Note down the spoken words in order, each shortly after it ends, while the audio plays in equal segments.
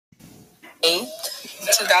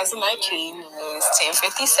8th, 2019. It is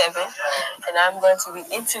 10:57, and I'm going to be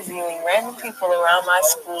interviewing random people around my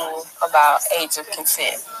school about age of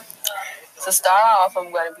consent. To start off,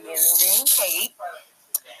 I'm going to be interviewing Kate.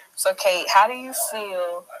 So, Kate, how do you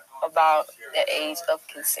feel about the age of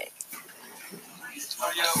consent?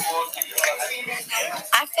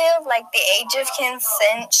 I feel like the age of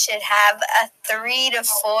consent should have a 3 to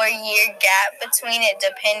 4 year gap between it,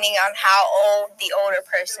 depending on how old the older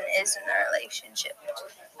person is in the relationship.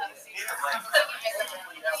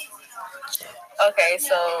 Okay,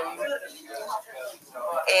 so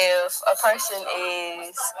if a person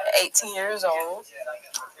is 18 years old,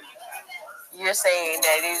 you're saying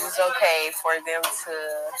that it is okay for them to,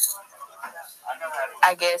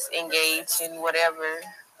 I guess, engage in whatever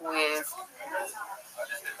with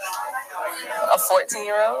a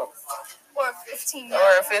 14-year-old? Or a 15 Or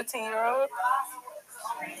a 15-year-old?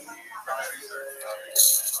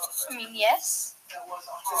 I mean, yes.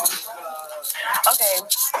 Okay,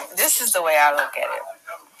 this is the way I look at it.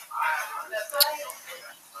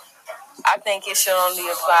 I think it should only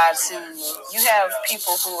apply to, you have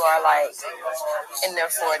people who are like in their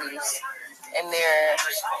 40s and they're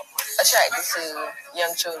attracted to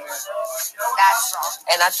young children. That's wrong.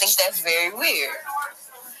 And I think that's very weird.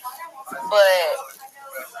 But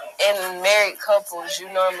in married couples,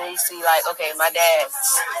 you normally see like, okay, my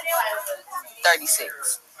dad's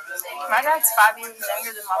 36. My dad's 5 years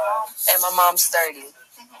younger than my mom. And my mom's 30.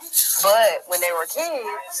 But when they were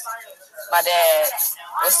kids, my dad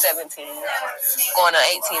was 17, going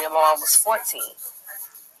on 18, and my mom was 14.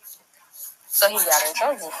 So he got in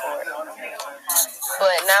trouble for it.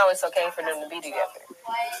 But now it's okay for them to be together,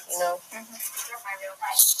 you know?